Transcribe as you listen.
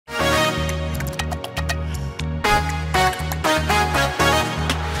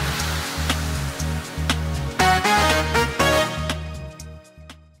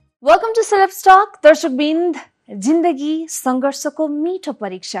Celebs talk दर्शकबिन्द, जिन्दगी संघर्षको मिठो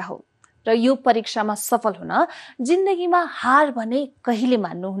परीक्षा हो र यो परीक्षामा सफल हुन जिन्दगीमा हार भने कहिले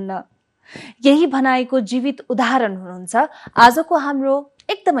मान्नुहुन्न। यही भनाइको जीवित उदाहरण हुनुहुन्छ आजको हाम्रो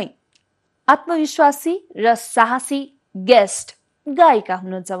एकदमै आत्मविश्वासी र साहसी गेस्ट गायिका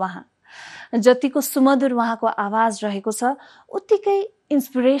हुनुहुन्छ। उहाँ जतिको सुमधुर उहाँको आवाज रहेको छ उत्तिकै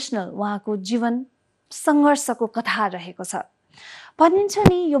इन्स्पिरेसनल उहाँको जीवन संघर्षको कथा रहेको छ। भनिन्छ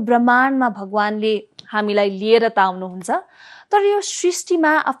नि यो ब्रह्माण्डमा भगवानले हामीलाई लिएर त आउनुहुन्छ, तर यो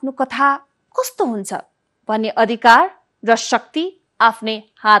सृष्टिमा आफ्नो कथा कस्तो हुन्छ भन्ने अधिकार र शक्ति आफ्नै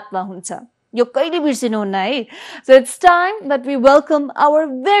हातमा हुन्छ। यो कहिले बिर्सिनुहुन्न है। So it's time that we welcome our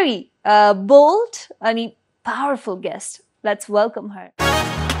very bold अनि powerful guest. Let's welcome her.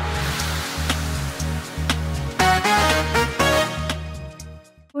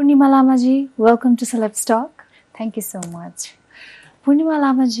 Purnima Lama ji, welcome to Celebs Talk. Thank you so much. पूर्णिमा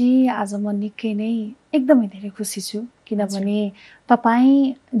लामाजी, आज म निकै नै एकदमै धेरै खुसी छु किनभने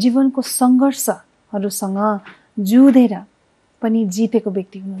तपाईँ जीवनको सङ्घर्षहरूसँग जुधेर पनि जितेको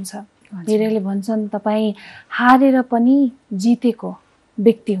व्यक्ति हुनुहुन्छ। धेरैले भन्छन् तपाईँ हारेर पनि जितेको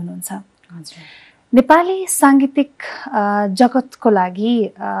व्यक्ति हुनुहुन्छ। नेपाली साङ्गीतिक जगतको लागि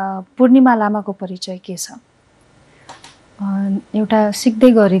पूर्णिमा लामाको परिचय के छ? एउटा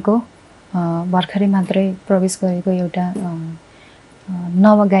सिक्दै गरेको भर्खरै मात्रै प्रवेश गरेको एउटा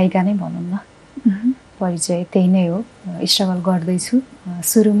नवगायिका नै भनौँ न। परिचय त्यही नै हो। स्ट्रगल गर्दैछु।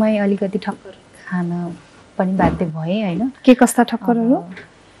 सुरुमै अलिकति ठक्कर खान पनि बाध्य भएँ होइन। के कस्ता ठक्करहरू?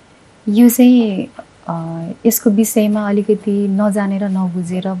 यो चाहिँ यसको विषयमा अलिकति नजानेर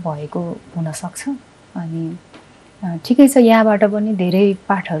नबुझेर भएको हुनसक्छ। अनि ठिकै छ, यहाँबाट पनि धेरै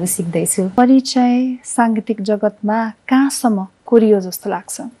पाठहरू सिक्दैछु। परिचय साङ्गीतिक जगतमा कहाँसम्म कोरियो जस्तो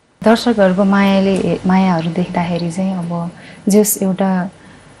लाग्छ? दर्शकहरूको मायाहरू देख्दाखेरि चाहिँ अब जस एउटा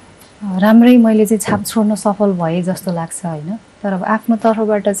राम्रै मैले चाहिँ छाप छोड्न सफल भए जस्तो लाग्छ होइन। तर अब आफ्नो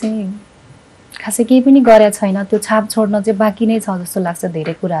तर्फबाट चाहिँ खासै केही पनि गरेको छैन। त्यो छाप छोड्न चाहिँ बाँकी नै छ जस्तो लाग्छ।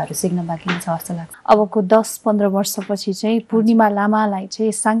 धेरै कुराहरू सिक्न बाँकी नै छ जस्तो लाग्छ। अबको 10-15 वर्षपछि चाहिँ पूर्णिमा लामालाई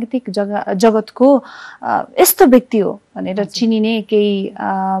चाहिँ साङ्गीतिक जगतको यस्तो व्यक्ति हो भनेर चिनिने केही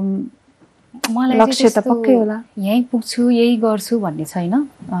मलाई लक्ष्य त पक्कै होला? यहीँ पुग्छु यही गर्छु भन्ने छैन।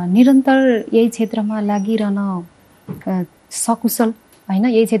 निरन्तर यही क्षेत्रमा लागिरहन सकुशल होइन,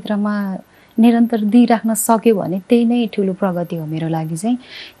 यही क्षेत्रमा निरन्तर दिइराख्न सक्यो भने त्यही नै ठुलो प्रगति हो मेरो लागि चाहिँ।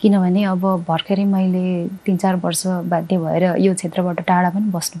 किनभने अब भर्खरै मैले 3-4 वर्ष बाध्य भएर यो क्षेत्रबाट टाढा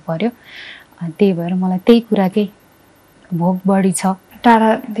पनि बस्नु पर्यो। त्यही भएर मलाई त्यही कुराकै भोग बढी छ। टाढा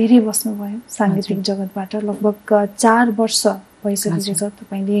धेरै बस्नुभयो साङ्गीतिक जगतबाट। लगभग 4 वर्ष भइसकेको छ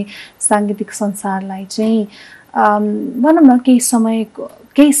तपाईँले साङ्गीतिक संसारलाई चाहिँ भनौँ न केही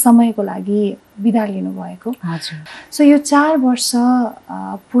समयको लागि बिदा लिनुभएको। सो यो 4 वर्ष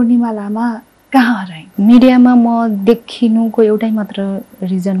पूर्णिमा लामा कहाँ हराए? मिडियामा म देखिनुको एउटै मात्र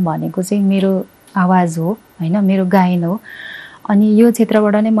रिजन भनेको चाहिँ मेरो आवाज हो होइन, मेरो गायन हो। अनि यो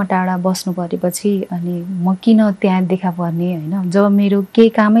क्षेत्रबाट नै म टाढा बस्नु परेपछि अनि म किन त्यहाँ देखा पर्ने होइन। जब मेरो केही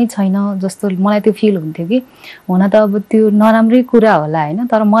कामै छैन जस्तो मलाई त्यो फिल हुन्थ्यो कि हुन त अब त्यो नराम्रै कुरा होला होइन,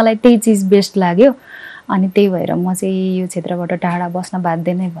 तर मलाई त्यही चिज बेस्ट लाग्यो। अनि त्यही भएर म चाहिँ यो क्षेत्रबाट टाढा बस्न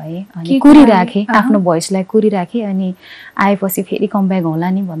बाध्य नै भएँ। अनि कुरिराखेँ, आफ्नो भोइसलाई कुरिराखेँ। अनि आएपछि फेरि कमब्याक होला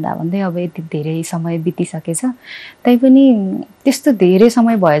नि भन्दा भन्दै अब यति धेरै समय बितिसकेछ। तैपनि त्यस्तो धेरै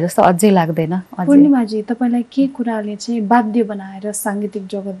समय भयो जस्तो अझै लाग्दैन। पूर्णिमाजी, तपाईँलाई के कुराले चाहिँ बाध्य बनाएर साङ्गीतिक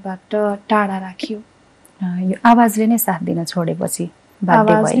जगतबाट टाढा राख्यो? यो आवाजले नै साथ दिन छोडेपछि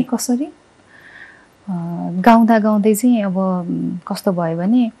बाध्य भएँ। कसरी? गाउँदा गाउँदै चाहिँ अब कस्तो भयो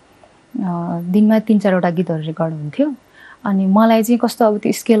भने दिनमा 3-4 वटा गीतहरू रेकर्ड हुन्थ्यो। अनि मलाई चाहिँ कस्तो अब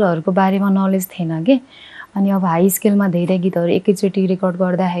त्यो स्केलहरूको बारेमा नलेज थिएन कि। अनि अब हाई स्केलमा धेरै गीतहरू एकैचोटि रेकर्ड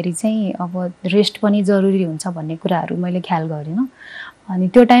गर्दाखेरि चाहिँ अब रेस्ट पनि जरुरी हुन्छ भन्ने कुराहरू मैले ख्याल गरिनँ। अनि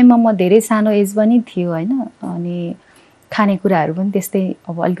त्यो टाइममा म धेरै सानो एज पनि थियो होइन। अनि खानेकुराहरू पनि त्यस्तै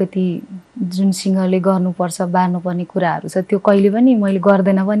अब अलिकति जुन सिङ्गरले गर्नुपर्छ बार्नुपर्ने कुराहरू छ त्यो कहिले पनि मैले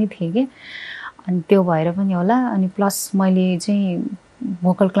गर्दैन पनि थिएँ कि। अनि त्यो भएर पनि होला। अनि प्लस मैले चाहिँ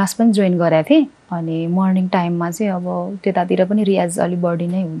भोकल क्लास पनि जोइन गरेको थिएँ। अनि मर्निङ टाइममा चाहिँ अब त्यतातिर पनि रियाज अलिक बढी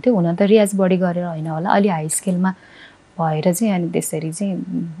नै हुन्थ्यो। हुन त रियाज बढी गरेर होइन होला, अलि हाई स्केलमा भएर चाहिँ अनि त्यसरी चाहिँ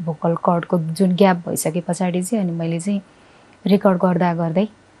भोकल कर्डको जुन ग्याप भइसके पछाडि चाहिँ अनि मैले चाहिँ रेकर्ड गर्दा गर्दै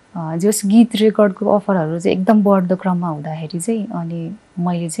जस गीत रेकर्डको अफरहरू चाहिँ एकदम बढ्दो क्रममा हुँदाखेरि चाहिँ अनि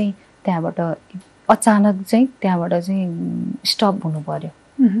मैले चाहिँ त्यहाँबाट अचानक चाहिँ त्यहाँबाट चाहिँ स्टप हुनु पर्यो।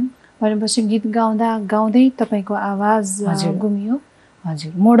 भनेपछि गीत गाउँदा गाउँदै तपाईँको आवाज गुमियो?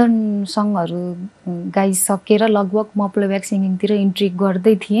 हजुर। मोडर्न सङहरू गाइसकेर लगभग म प्लेब्याक सिङ्गिङतिर इन्ट्री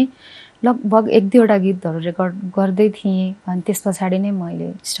गर्दै थिएँ। लगभग 1-2वटा गीतहरू रेकर्ड गर्दै थिएँ अनि त्यस पछाडि नै मैले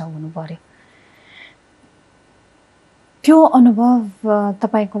स्टप हुनु पर्यो। त्यो अनुभव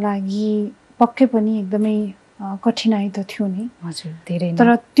तपाईँको लागि पक्कै पनि एकदमै कठिनाइ त थियो नि। हजुर, धेरै नै। तर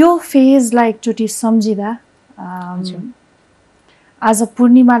त्यो फेजलाई एकचोटि सम्झिँदा आज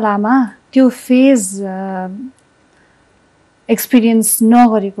पूर्णिमा लामा त्यो फेज एक्सपिरियन्स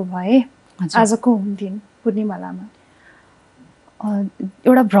नगरेको भए आजको हुन्थिन् पूर्णिमा लामा?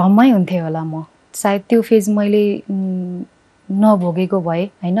 एउटा भ्रममै हुन्थेँ होला म, सायद त्यो फेज मैले नभोगेको भए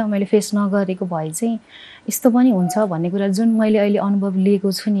होइन, मैले फेस नगरेको भए चाहिँ यस्तो पनि हुन्छ भन्ने कुरा जुन मैले अहिले अनुभव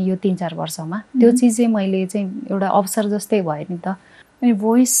लिएको छु नि यो 3-4 वर्षमा, त्यो चिज चाहिँ मैले चाहिँ एउटा अवसर जस्तै भयो नि त। अनि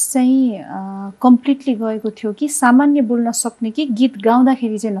भोइस चाहिँ कम्प्लिटली गएको थियो कि सामान्य बोल्न सक्ने कि गीत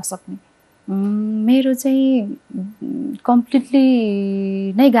गाउँदाखेरि चाहिँ नसक्ने? मेरो चाहिँ कम्प्लिटली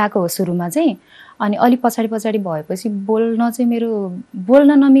नै गएको हो सुरुमा चाहिँ, अनि अलिक पछाडि पछाडि भएपछि बोल्न चाहिँ मेरो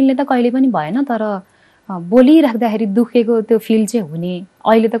बोल्न नमिल्ने त कहिले पनि भएन, तर बोलिराख्दाखेरि दुखेको त्यो फिल चाहिँ हुने।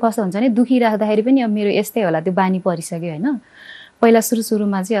 अहिले त कस्तो हुन्छ भने दुखिराख्दाखेरि पनि अब मेरो यस्तै होला त्यो बानी परिसक्यो होइन। पहिला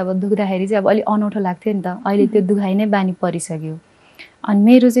सुरुमा चाहिँ अब दुख्दाखेरि चाहिँ अब अलिक अनौठो लाग्थ्यो नि त, अहिले त्यो दुखाइ नै बानी परिसक्यो। अनि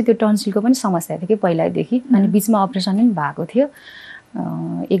मेरो चाहिँ त्यो टन्सिलको पनि समस्या थियो कि पहिल्यैदेखि, अनि बिचमा अपरेसन पनि भएको थियो,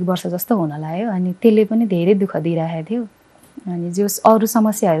 1 वर्ष जस्तो हुन लाग्यो, अनि त्यसले पनि धेरै दुःख दिइरहेको थियो। अनि जो अरू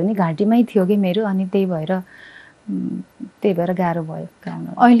समस्याहरू नि घाँटीमै थियो कि मेरो, अनि त्यही भएर गाह्रो भयो गाउन।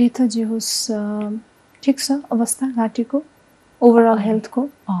 अहिले त जे होस् ठिक छ अवस्था घाँटीको, ओभरअल हेल्थको?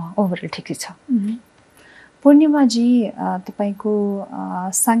 ओभरअल ठिकै छ। पूर्णिमाजी, तपाईँको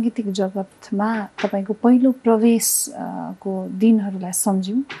साङ्गीतिक जगतमा तपाईँको पहिलो प्रवेशको दिनहरूलाई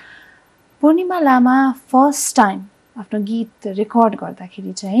सम्झ्यौँ। पूर्णिमा लामा फर्स्ट टाइम आफ्नो गीत रेकर्ड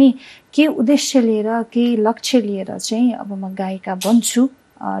गर्दाखेरि चाहिँ के उद्देश्य लिएर, के लक्ष्य लिएर चाहिँ अब म गायिका बन्छु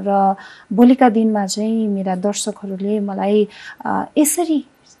र भोलिका दिनमा चाहिँ मेरा दर्शकहरूले मलाई यसरी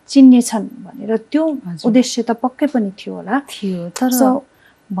चिन्नेछन् भनेर त्यो उद्देश्य त पक्कै पनि थियो होला? थियो, तर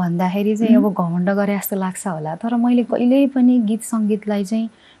भन्दाखेरि चाहिँ अब घमण्ड गरे जस्तो लाग्छ होला, तर मैले कहिल्यै पनि गीत सङ्गीतलाई चाहिँ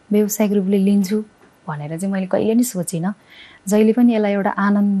व्यावसायिक रूपले लिन्छु भनेर चाहिँ मैले कहिले नि सोचिनँ। जहिले पनि यसलाई एउटा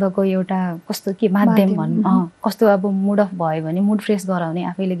आनन्दको एउटा कस्तो के माध्यम भनौँ, कस्तो अब मुड अफ भयो भने मुड फ्रेस गराउने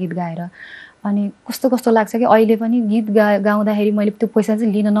आफैले गीत गाएर, अनि कस्तो लाग्छ कि अहिले पनि गीत गाउँदाखेरि मैले त्यो पैसा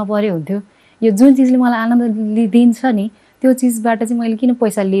चाहिँ लिन नपर्यो हुन्थ्यो। यो जुन चिजले मलाई आनन्द दिन्छ नि त्यो चिजबाट चाहिँ मैले किन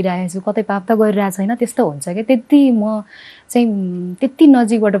पैसा लिइरहेको छु, कतै पाप त गरिरहेको छैन, त्यस्तो हुन्छ कि। म चाहिँ त्यति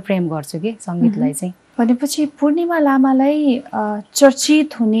नजिकबाट प्रेम गर्छु कि सङ्गीतलाई चाहिँ। भनेपछि पूर्णिमा लामालाई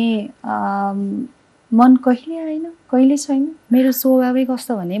चर्चित हुने मन कहिले आएन, कहिले छैन? मेरो स्वभावै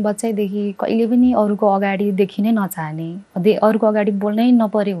कस्तो भने बच्चैदेखि कहिले पनि अरूको अगाडि देखिनै नचाहने, अरूको अगाडि बोल्नै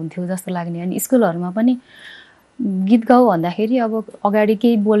नपरे हुन्थ्यो जस्तो लाग्ने। अनि स्कुलहरूमा पनि गीत गाऊ भन्दाखेरि अब अगाडि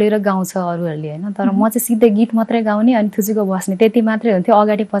केही बोलेर गाउँछ अरूहरूले होइन, तर म चाहिँ सिधै गीत मात्रै गाउने अनि थुचुको बस्ने, त्यति मात्रै हुन्थ्यो।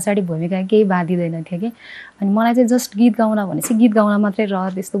 अगाडि पछाडि भूमिका केही बाँधिँदैन थियो कि। अनि मलाई चाहिँ जस्ट गीत गाउन भनेपछि गीत गाउन मात्रै रह,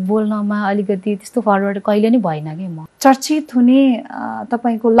 त्यस्तो बोल्नमा अलिकति त्यस्तो फरवर्ड कहिले नि भएन कि। म चर्चित हुने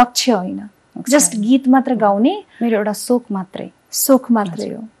तपाईँको लक्ष्य होइन, जस्ट गीत मात्र गाउने मेरो एउटा सोख मात्रै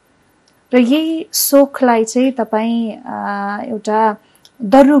हो। र यही सोखलाई चाहिँ तपाईँ एउटा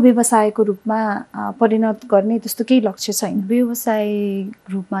दर्रो व्यवसायको रूपमा परिणत गर्ने त्यस्तो केही लक्ष्य छैन?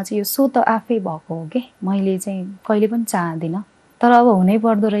 व्यवसायिक रूपमा चाहिँ यो सो त आफै भएको हो कि मैले चाहिँ कहिले पनि चाहदिनँ, तर अब हुनै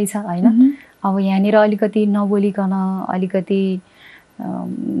पर्दो रहेछ होइन। अब यहाँनिर अलिकति नबोलिकन, अलिकति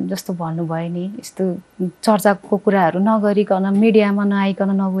जस्तो भन्नुभयो नि यस्तो चर्चाको कुराहरू नगरिकन, मिडियामा नआइकन,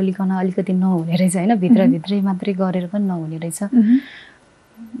 नबोलिकन अलिकति नहुने रहेछ होइन, भित्रभित्रै मात्रै गरेर पनि नहुने रहेछ।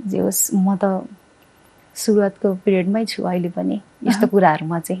 जे होस् म त सुरुवातको पिरियडमै छु अहिले पनि, यस्तो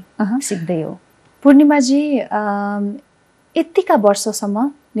कुराहरूमा चाहिँ सिक्दै हो। पूर्णिमाजी, यतिका वर्षसम्म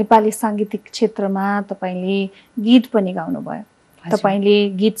नेपाली साङ्गीतिक क्षेत्रमा तपाईँले गीत पनि गाउनुभयो, तपाईँले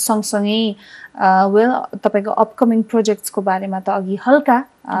गीत सँगसँगै तपाईँको अपकमिङ प्रोजेक्ट्सको बारेमा त अघि हल्का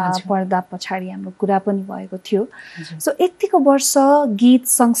पर्दा पछाडि हाम्रो कुरा पनि भएको थियो। सो यतिको वर्ष गीत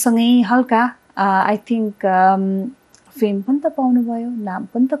सँगसँगै हल्का आई थिङ्क फेम पनि त पाउनुभयो, नाम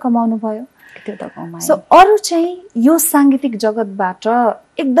पनि त कमाउनु भयो। सो अरू चाहिँ यो साङ्गीतिक जगतबाट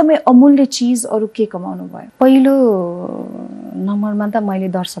एकदमै अमूल्य चिज अरू के कमाउनु भयो? पहिलो नम्बरमा त मैले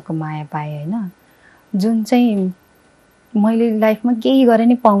दर्शकको माया पाएँ होइन, जुन चाहिँ मैले लाइफमा केही गरे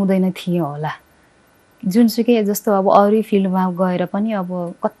नि पाउँदैन थिएँ होला। जुनसुकै जस्तो अब अरू फिल्डमा गएर पनि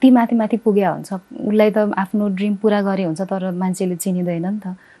अब कति माथि माथि पुग्या हुन्छ, उसलाई त आफ्नो ड्रिम पुरा गरे हुन्छ, तर मान्छेले चिनिँदैन नि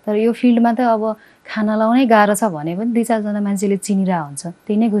त। तर यो फिल्डमा त अब खाना लाउनै गाह्रो छ भने पनि 2-4 जना मान्छेले चिनिरहेको हुन्छ,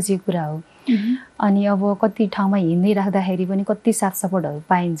 त्यही नै खुसीको कुरा हो। अनि अब कति ठाउँमा हिँड्दै राख्दाखेरि पनि कति साथ सपोर्टहरू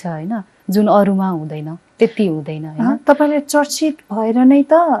पाइन्छ होइन, जुन अरूमा हुँदैन, त्यति हुँदैन होइन। तपाईँले चर्चित भएर नै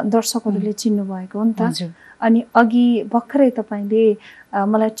त दर्शकहरूले चिन्नु भएको हो नि त। अनि अघि भर्खरै तपाईले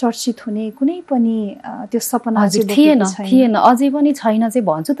मलाई चर्चित हुने कुनै पनि त्यो सपना थिएन अझै पनि छैन चाहिँ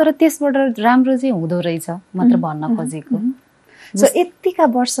भन्छु, तर त्यसबाट राम्रो चाहिँ हुँदो रहेछ मात्र भन्न खोजेको। सो यतिका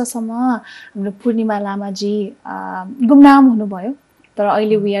वर्षसम्म हाम्रो पूर्णिमा लामाजी गुमनाम हुनुभयो, तर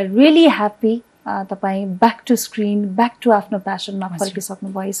अहिले वी आर रियली ह्याप्पी तपाईँ back to screen, back to आफ्नो प्यासनमा फर्किसक्नु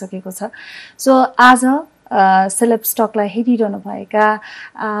भइसकेको छ। सो आज सेलेब्स टकलाई हेरिरहनु भएका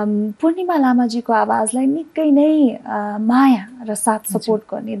पूर्णिमा लामाजीको आवाजलाई निकै नै माया र साथ सपोर्ट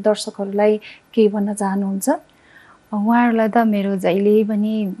गर्ने दर्शकहरूलाई केही भन्न चाहनुहुन्छ? उहाँहरूलाई त मेरो जहिले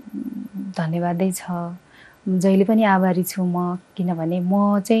पनि धन्यवादै छ, जहिले पनि आभारी छु म। किनभने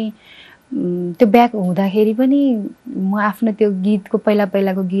म चाहिँ त्यो ब्याक हुँदाखेरि पनि म आफ्नो त्यो गीतको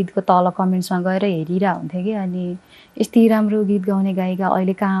पहिलाको गीतको तल कमेन्ट्समा गएर हेरिरह हुन्थेँ कि, अनि यस्तै राम्रो गीत गाउने गायिका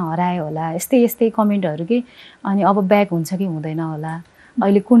अहिले कहाँ हरायो होला, यस्तै कमेन्टहरू कि। अनि अब ब्याक हुन्छ कि हुँदैन होला,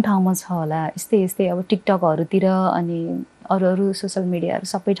 अहिले कुन ठाउँमा छ होला, यस्तै अब टिकटकहरूतिर अनि अरू सोसल मिडियाहरू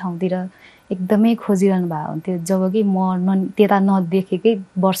सबै ठाउँतिर एकदमै खोजिरहनु भएको हुन्थ्यो। जब कि म त्यता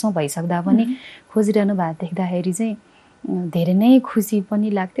नदेखेकै वर्षौँ भइसक्दा पनि खोजिरहनु भएको देख्दाखेरि चाहिँ धेरै नै खुसी पनि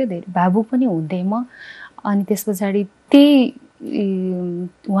लाग्थ्यो, धेरै भावुक पनि हुन्थेँ म। अनि त्यस पछाडि त्यही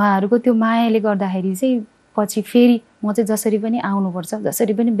उहाँहरूको त्यो मायाले गर्दाखेरि चाहिँ पछि फेरि म चाहिँ जसरी पनि आउनुपर्छ,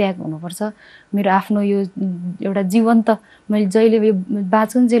 जसरी पनि ब्याक हुनुपर्छ, मेरो आफ्नो यो एउटा जीवन्त मैले जहिले यो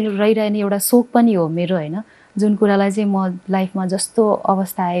बाँचुन्जेल रहिरहने एउटा सोख पनि हो मेरो, होइन। जुन कुरालाई चाहिँ म लाइफमा जस्तो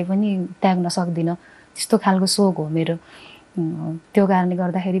अवस्था आए पनि त्याग्न सक्दिनँ, त्यस्तो खालको सोख हो मेरो। त्यो कारणले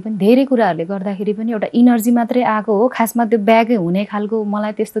गर्दाखेरि पनि धेरै कुराहरूले गर्दाखेरि पनि एउटा इनर्जी मात्रै आएको हो, खासमा त्यो ब्याकै हुने खालको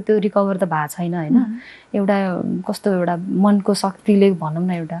मलाई त्यस्तो त्यो रिकभर त भएको छैन, होइन। एउटा कस्तो एउटा मनको शक्तिले भनौँ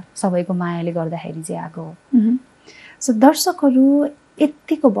न, एउटा सबैको मायाले गर्दाखेरि चाहिँ आएको हो। सो दर्शकहरू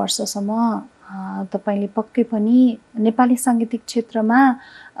यतिको वर्षसम्म तपाईँले पक्कै पनि नेपाली साङ्गीतिक क्षेत्रमा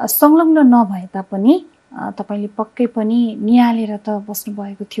संलग्न नभए तापनि तपाईले पक्कै पनि निहालेर त बस्नु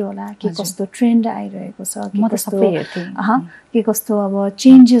भएको थियो होला, के कस्तो ट्रेन्ड आइरहेको छ, के कस्तो अब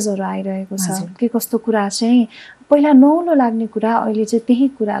चेन्जेसहरू आइरहेको छ, के कस्तो कुरा चाहिँ पहिला नौलो लाग्ने कुरा अहिले चाहिँ त्यही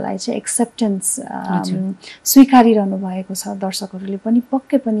कुरालाई चाहिँ एक्सेप्टेन्स स्वीकारिरहनु भएको छ। दर्शकहरूले पनि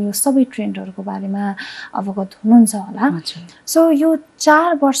पक्कै पनि यो सबै ट्रेन्डहरूको बारेमा अवगत हुनुहुन्छ होला। सो यो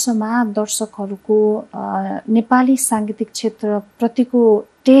 4 वर्षमा दर्शकहरूको नेपाली साङ्गीतिक क्षेत्रप्रतिको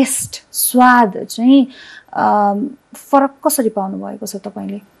टेस्ट, स्वाद चाहिँ फरक कसरी पाउनु भएको छ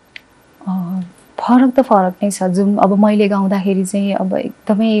तपाईँले? फरक त फरक नै छ। जुन अब मैले गाउँदाखेरि चाहिँ अब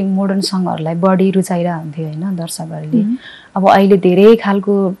एकदमै मोडर्न सङ्गहरूलाई बढी रुचाइरहेको हुन्थ्यो, होइन, दर्शकहरूले। अब अहिले धेरै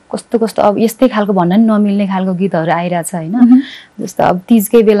खालको कस्तो अब यस्तै खालको भन्न नि नमिल्ने खालको गीतहरू आइरहेछ, होइन। जस्तो अब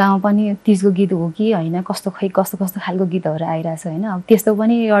तिजकै बेलामा पनि तिजको गीत हो कि होइन, कस्तो खालको गीतहरू आइरहेछ, होइन। अब त्यस्तो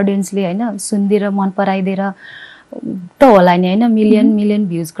पनि अडियन्सले होइन सुनिदिएर मन पराइदिएर त होला नि, होइन। मिलियन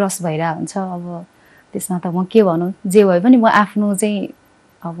भ्युज क्रस भइरहेको हुन्छ। अब त्यसमा त म के भनौँ, जे भए पनि म आफ्नो चाहिँ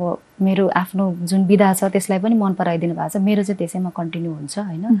अब मेरो आफ्नो जुन विधा छ त्यसलाई पनि मन पराइदिनु भएको छ, मेरो चाहिँ त्यसैमा कन्टिन्यू हुन्छ,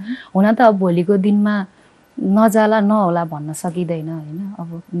 होइन। हुन त अब भोलिको दिनमा नजाला नहोला भन्न सकिँदैन, होइन।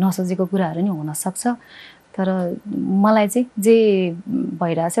 अब नसोचेको कुराहरू नि हुनसक्छ, तर मलाई चाहिँ जे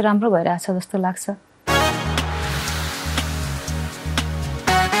भइरहेछ राम्रो भइरहेछ जस्तो लाग्छ।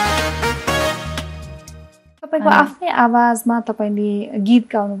 तपाईँको आफ्नै आवाजमा तपाईँले गीत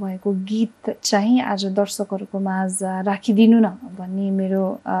गाउनु भएको गीत चाहिँ आज दर्शकहरूको माझ राखिदिनु न भन्ने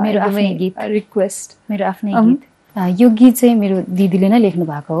मेरो आफ्नै गीत रिक्वेस्ट। मेरो आफ्नै गीत, यो गीत चाहिँ मेरो दिदीले नै लेख्नु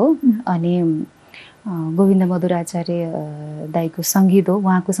भएको हो। अनि गोविन्द मधुर आचार्य दाईको सङ्गीत हो।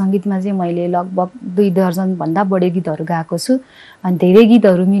 उहाँको सङ्गीतमा चाहिँ मैले लगभग 2 दर्जनभन्दा बढी गीतहरू गाएको छु, अनि धेरै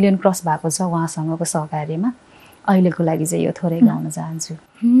गीतहरू मिलियन क्रस भएको छ उहाँसँगको सहकार्यमा। अहिलेको लागि चाहिँ यो थोरै गाउन चाहन्छु।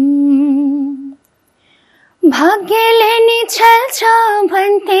 भाग्यले नि छल्छ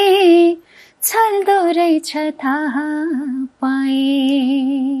भन्थे, छल्दो रहेछ थाहा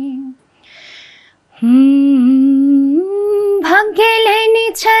पाएँ। भाग्यले नि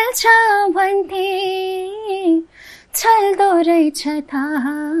छल्छ भन्थे, छल्दो रहेछ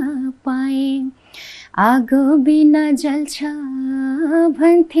थाहा पाएँ। आगो बिना जल्छ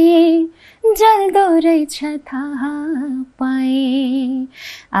भन्थे, जल्दो रहेछ थाहा पाएँ।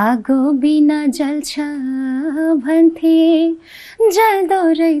 आगो बिना जल्छ भन्थे, जल्दो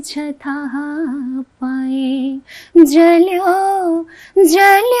रहेछ थाहा पाएँ। जल्यो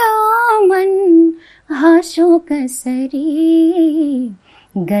जल्यो मन हाँसो कसरी,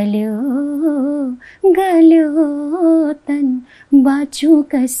 गल्यो गल्यो तन बाँचु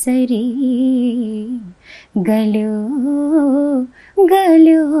कसरी, गल्यो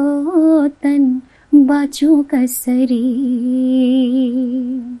गल्यो तन बाँचु कसरी।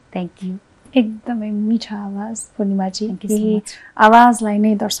 Thank you. एकदमै मिठो आवाज पूर्णिमाजी। यही आवाजलाई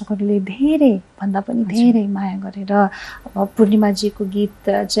नै दर्शकहरूले धेरै भन्दा पनि धेरै माया गरेर अब पूर्णिमाजीको गीत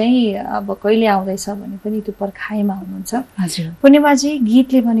चाहिँ अब कहिले आउँदैछ भने पनि त्यो पर्खाइमा हुनुहुन्छ। हजुर पूर्णिमाजी,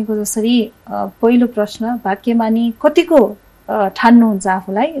 गीतले भनेको जसरी पहिलो प्रश्न, भाग्यमानी कतिको ठान्नुहुन्छ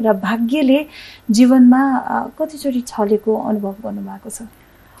आफूलाई र भाग्यले जीवनमा कतिचोटि छलेको अनुभव गर्नुभएको छ?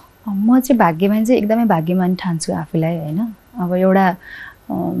 म चाहिँ भाग्यमानी चाहिँ एकदमै भाग्यमानी ठान्छु आफूलाई होइन। अब एउटा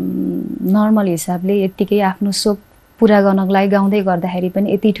नर्मल हिसाबले यत्तिकै आफ्नो सोख पुरा गर्नको लागि गाउँदै गर्दाखेरि पनि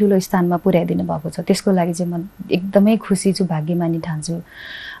यति ठुलो स्थानमा पुर्याइदिनु भएको छ, त्यसको लागि चाहिँ म एकदमै खुसी छु, भाग्यमानी ठान्छु।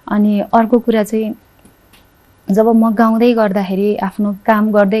 अनि अर्को कुरा चाहिँ जब म गाउँदै गर्दाखेरि, आफ्नो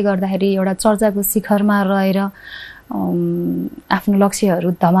काम गर्दै गर्दाखेरि एउटा चर्चाको शिखरमा रहेर आफ्नो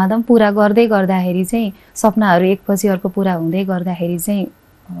लक्ष्यहरू धमाधम पुरा गर्दै गर्दाखेरि चाहिँ सपनाहरू एकपछि अर्को पुरा हुँदै गर्दाखेरि चाहिँ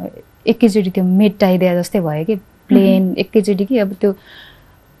एकैचोटि त्यो मेटाइदिए जस्तै भयो कि प्लेन एकैचोटि कि अब त्यो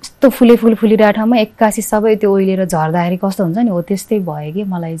यस्तो फुल फुलिरहेको ठाउँमा एक्कासी सबै त्यो ओइलेर झर्दाखेरि कस्तो हुन्छ नि, हो त्यस्तै भयो कि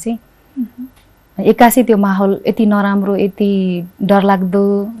मलाई चाहिँ। एक्कासी त्यो माहौल यति नराम्रो यति डरलाग्दो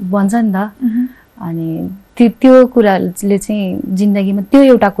बन्छ नि त। अनि त्यो कुराले चाहिँ जिन्दगीमा त्यो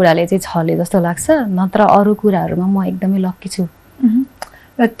एउटा कुराले चाहिँ छले जस्तो लाग्छ, नत्र अरू कुराहरूमा म एकदमै लक्की छु।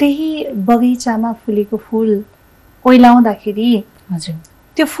 र त्यही बगैँचामा फुलेको फुल ओइलाउँदाखेरि हजुर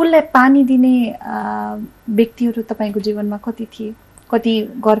त्यो फुललाई पानी दिने व्यक्तिहरू तपाईँको जीवनमा कति थिए? कति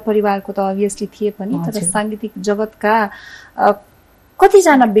घर परिवारको त अभियसली थिए पनि, तर साङ्गीतिक जगतका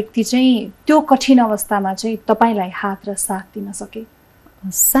कतिजना व्यक्ति चाहिँ त्यो कठिन अवस्थामा चाहिँ तपाईँलाई हात र साथ दिन सके?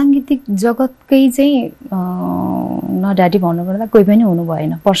 साङ्गीतिक जगतकै चाहिँ नडाटी भन्नुपर्दा कोही पनि हुनु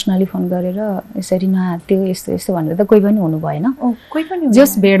भएन। पर्सनली फोन गरेर यसरी नआत्यो यस्तो यस्तो भनेर त कोही पनि हुनु भएन। कोही पनि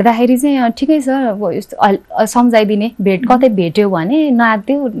जस भेट्दाखेरि चाहिँ ठिकै छ अब यस्तो सम्झाइदिने, कतै भेट्यो भने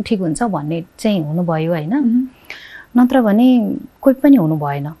नआत्यो ठिक हुन्छ भन्ने चाहिँ हुनुभयो होइन, नत्र भने कोही पनि हुनु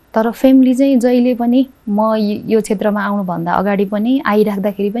भएन। तर फ्यामिली चाहिँ जहिले पनि म यो क्षेत्रमा आउनुभन्दा अगाडि पनि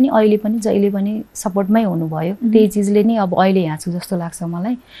आइराख्दाखेरि पनि अहिले पनि जहिले पनि सपोर्टमै हुनुभयो। त्यही चिजले नै अब अहिले यहाँ छु जस्तो लाग्छ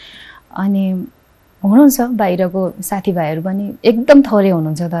मलाई। अनि हुनुहुन्छ बाहिरको साथीभाइहरू पनि एकदम थोरै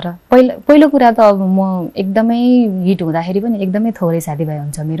हुनुहुन्छ, तर पहिलो कुरा त अब म एकदमै हिट हुँदाखेरि पनि एकदमै थोरै साथीभाइ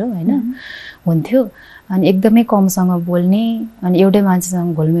हुन्छ मेरो होइन, हुन्थ्यो। अनि एकदमै कमसँग बोल्ने, अनि एउटै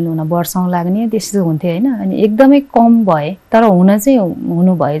मान्छेसँग घुलमिल हुन वर्षौँ लाग्ने त्यस्तो हुन्थ्यो होइन। अनि एकदमै कम भए, तर हुन चाहिँ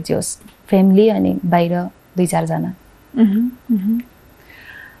हुनुभयो जोस् फ्यामिली अनि बाहिर 2-4 जना।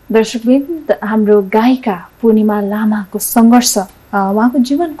 दर्शकवृन्द, हाम्रो गायिका पूर्णिमा लामाको सङ्घर्ष, उहाँको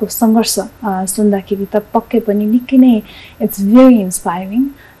जीवनको सङ्घर्ष सुन्दाखेरि त पक्कै पनि निकै नै इट्स भेरी इन्सपायरिङ।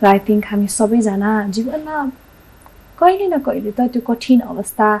 र आई थिङ्क हामी सबैजना जीवनमा कहिले न कहिले त त्यो कठिन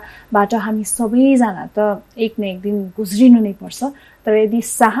अवस्थाबाट हामी सबैजना त एक न एक दिन गुज्रिनु नै पर्छ। तर यदि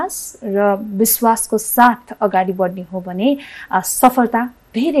साहस र विश्वासको साथ अगाडि बढ्ने हो भने सफलता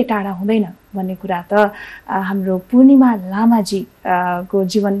धेरै टाढा हुँदैन भन्ने कुरा त हाम्रो पूर्णिमा लामाजी को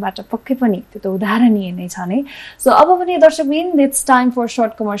जीवनबाट पक्कै पनि त्यो त उदाहरणीय नै छ नै। सो अब भने दर्शकवृन्द, it's time for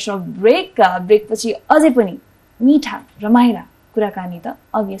short commercial brake. ब्रेकपछि अझै पनि मिठा रमाइला कुराकानी त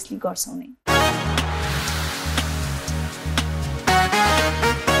अभियसली गर्छौँ नै।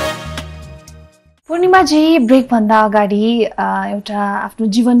 पूर्णिमाजी, ब्रेकभन्दा अगाडि एउटा आफ्नो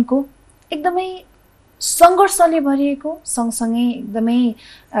जीवनको एकदमै सङ्घर्षले भरिएको सँगसँगै एकदमै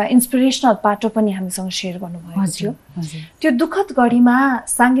इन्सपिरेसनल पाटो पनि हामीसँग सेयर गर्नुभएको थियो। त्यो दुःखद घडीमा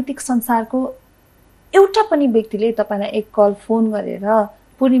साङ्गीतिक संसारको एउटा पनि व्यक्तिले तपाईँलाई एक कल फोन गरेर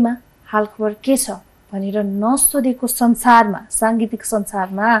पूर्णिमा हालखबर के छ भनेर नसोधेको संसारमा, साङ्गीतिक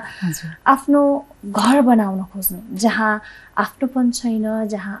संसारमा आफ्नो घर बनाउन खोज्नु, जहाँ आफ्नोपन छैन,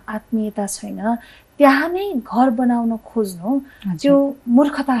 जहाँ आत्मीयता छैन, त्यहाँ नै घर बनाउन खोज्नु त्यो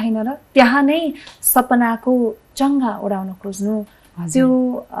मूर्खता होइन र त्यहाँ नै सपनाको चङ्गा उडाउन खोज्नु त्यो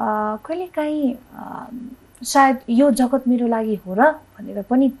कहिलेकाहीँ सायद यो जगत मेरो लागि हो र भनेर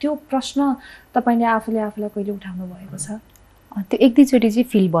पनि त्यो प्रश्न तपाईँले आफूलाई कहिले उठाउनु भएको छ? त्यो एक दुईचोटि चाहिँ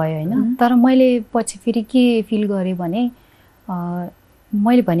फिल भयो होइन। तर मैले पछि फेरि के फिल गरेँ भने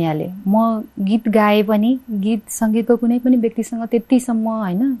मैले भनिहालेँ, म गीत गाए पनि गीत सङ्गीतको कुनै पनि व्यक्तिसँग त्यतिसम्म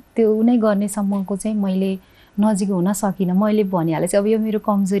होइन त्यो नै गर्नेसम्मको चाहिँ मैले नजिक हुन सकिनँ। मैले भनिहालेँ चाहिँ अब यो मेरो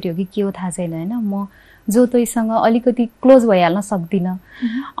कमजोरी हो कि के हो थाहा छैन होइन, म जो तैसँग अलिकति क्लोज भइहाल्न सक्दिनँ।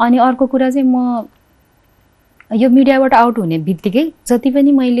 अनि अर्को कुरा चाहिँ म यो मिडियाबाट आउट हुने बित्तिकै जति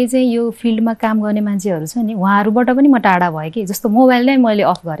पनि मैले चाहिँ यो फिल्डमा काम गर्ने मान्छेहरू छ नि, उहाँहरूबाट पनि म टाढा भएँ कि। जस्तो मोबाइल नै मैले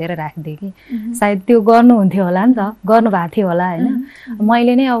अफ गरेर राखिदिएँ कि, सायद त्यो गर्नुहुन्थ्यो होला नि त, गर्नुभएको थियो होला होइन।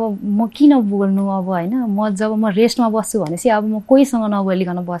 मैले नै अब म किन बोल्नु अब होइन, जब म रेस्टमा बस्छु भनेपछि अब म कोहीसँग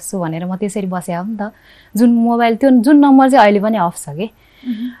नबोलिकन बस्छु भनेर म त्यसरी बसेँ हो नि त। जुन मोबाइल त्यो जुन नम्बर चाहिँ अहिले पनि अफ छ कि।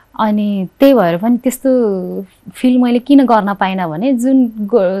 अनि त्यही भएर पनि त्यस्तो फिल मैले किन गर्न पाइनँ भने जुन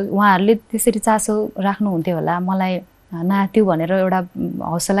उहाँहरूले त्यसरी चासो राख्नुहुन्थ्यो होला, मलाई नाच्यो भनेर एउटा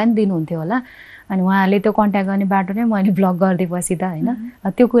हौसला नि दिनुहुन्थ्यो होला, अनि उहाँहरूले त्यो कन्ट्याक्ट गर्ने बाटो नै मैले ब्लक गरिदिएपछि त होइन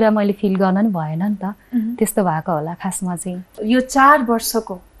त्यो कुरा मैले फिल गर्न नि भएन नि त। त्यस्तो भएको होला खासमा चाहिँ। यो 4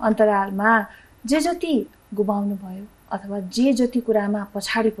 वर्षको अन्तरालमा जे जति गुमाउनु भयो अथवा जे जति कुरामा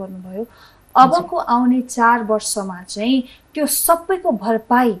पछाडि पर्नुभयो, अबको आउने 4 वर्षमा चाहिँ त्यो सबैको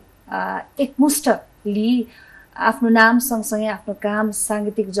भरपाई एकमुष्ट लिई आफ्नो नाम सँगसँगै आफ्नो काम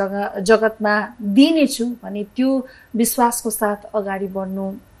साङ्गीतिक जगतमा दिनेछु भने त्यो विश्वासको साथ अगाडि बढ्नु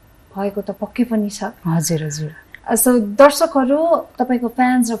भएको त पक्कै पनि छ। हजुर हजुर। सो दर्शकहरू, तपाईँको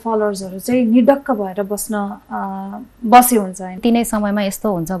फ्यान्स र फलोवर्सहरू चाहिँ निर्धक्क भएर बसे हुन्छ। तिनै समयमा यस्तो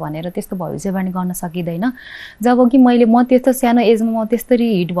हुन्छ भनेर त्यस्तो भविष्यवाणी गर्न सकिँदैन। जब कि म त्यस्तो सानो एजमा म त्यस्तरी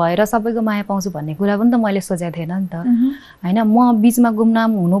हिट भएर सबैको माया पाउँछु भन्ने कुरा पनि त मैले सोचेको थिएन नि त होइन। म बिचमा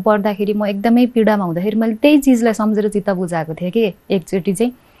गुमनाम हुनु पर्दाखेरि म एकदमै पीडामा हुँदाखेरि मैले त्यही चिजलाई सम्झेर चित्त बुझाएको थिएँ कि एकचोटि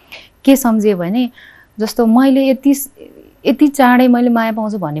चाहिँ के सम्झेँ भने जस्तो मैले यति चाँडै मैले माया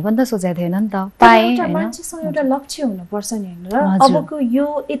पाउँछु भन्ने पनि त सोचेको थिएन नि त। पाएँ हैन। मान्छेसँग एउटा लक्ष्य हुनुपर्छ नि हैन र अबको यो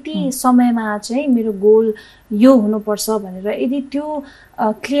यति समयमा चाहिँ मेरो गोल यो हुनुपर्छ भनेर यदि त्यो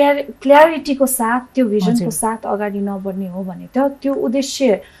क्ल्यारिटीको साथ त्यो भिजनको साथ अगाडि नबढ्ने हो भने त त्यो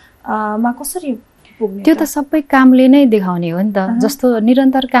उद्देश्यमा कसरी पुग्ने? त्यो त सबै कामले नै देखाउने हो नि त। जस्तो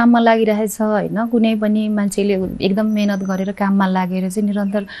निरन्तर काममा लागिरहेछ हैन, कुनै पनि मान्छेले एकदम मेहनत गरेर काममा लागेर चाहिँ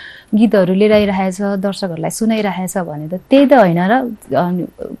निरन्तर गीतहरू लिएर आइरहेछ, दर्शकहरूलाई सुनाइरहेछ भने त त्यही त होइन र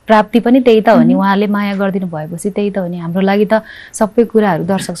प्राप्ति पनि त्यही त हो नि। उहाँले माया गरिदिनु भएपछि त्यही त हो नि। हाम्रो लागि त सबै कुराहरू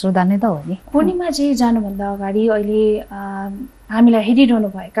दर्शक श्रोता नै त हो नि। पूर्णिमा जी जानुभन्दा अगाडि अहिले हामीलाई हेरिरहनु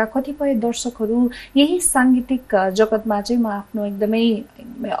भएका कतिपय दर्शकहरू यही साङ्गीतिक जगतमा चाहिँ म आफ्नो एकदमै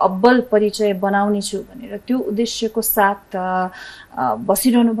अब्बल परिचय बनाउने छु भनेर त्यो उद्देश्यको साथ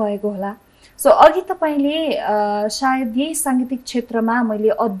बसिरहनु भएको होला। सो अघि तपाईँले सायद यही साङ्गीतिक क्षेत्रमा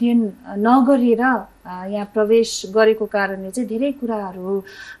मैले अध्ययन नगरेर यहाँ प्रवेश गरेको कारणले चाहिँ धेरै कुराहरू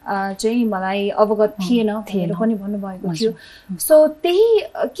चाहिँ मलाई अवगत थिएन भनेर पनि भन्नुभएको थियो। सो त्यही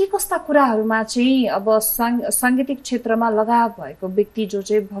के कस्ता कुराहरूमा चाहिँ अब साङ्गीतिक क्षेत्रमा लगाव भएको व्यक्ति जो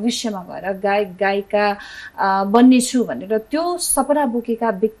चाहिँ भविष्यमा गएर गायक गायिका बन्नेछु भनेर त्यो सपना बोकेका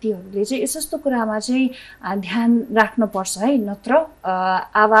व्यक्तिहरूले चाहिँ यस्तो कुरामा चाहिँ ध्यान राख्नुपर्छ है, नत्र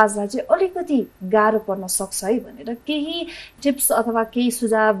आवाजलाई चाहिँ अलिकति गाह्रो पर्न सक्छ है भनेर केही टिप्स अथवा केही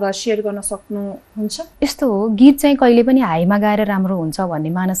सुझाव सेयर गर्न सक्नुहुन्छ? यस्तो हो, गीत चाहिँ कहिले पनि हाईमा गाएर राम्रो हुन्छ भन्ने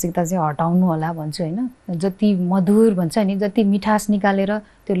मानसिकता चाहिँ हटाउनु होला भन्छु होइन। जति मधुर भन्छ नि, जति मिठास निकालेर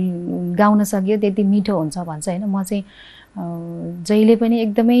त्यो गाउन सकियो त्यति मिठो हुन्छ भन्छ होइन। म चाहिँ जहिले पनि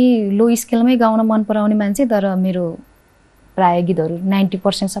एकदमै लो स्केलमै गाउन मन पराउने मान्छे, तर मेरो प्राय गीतहरू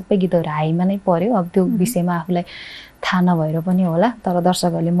 90% सबै गीतहरू हाईमा नै पर्यो। अब त्यो विषयमा आफूलाई थाहा नभएर पनि होला, तर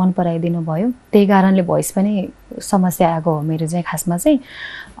दर्शकहरूले मन पराइदिनु भयो, त्यही कारणले भोइस पनि समस्या आएको हो मेरो चाहिँ खासमा चाहिँ।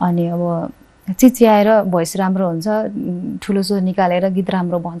 अनि अब चिच्याएर भोइस राम्रो हुन्छ, ठुलो स्वर निकालेर गीत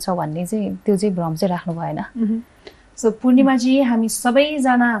राम्रो भन्छ भन्ने चाहिँ त्यो चाहिँ भ्रम चाहिँ राख्नु भएन। सो पूर्णिमाजी, हामी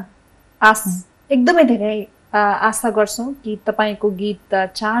सबैजना एकदमै धेरै आशा गर्छौँ कि तपाईँको गीत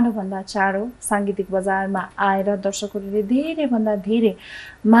चाँडोभन्दा चाँडो साङ्गीतिक बजारमा आएर दर्शकहरूले धेरैभन्दा धेरै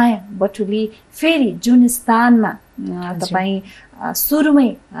माया बटुली फेरि जुन स्थानमा तपाईँ सुरुमै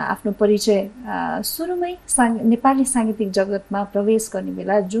आफ्नो परिचय सुरुमै नेपाली साङ्गीतिक जगतमा प्रवेश गर्ने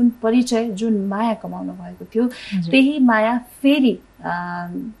बेला जुन परिचय जुन माया कमाउनु भएको थियो त्यही माया फेरि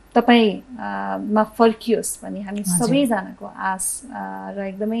तपाईमा फर्कियोस् भन्ने हामी सबैजनाको आश र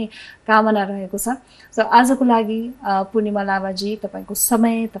एकदमै कामना रहेको छ। सो आजको लागि पूर्णिमा लामाजी, तपाईँको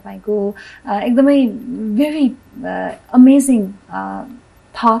समय, तपाईँको एकदमै भेरी अमेजिङ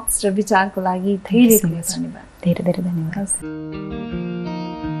थट्स र विचारको लागि धेरै धेरै धन्यवाद। धेरै धेरै धन्यवाद।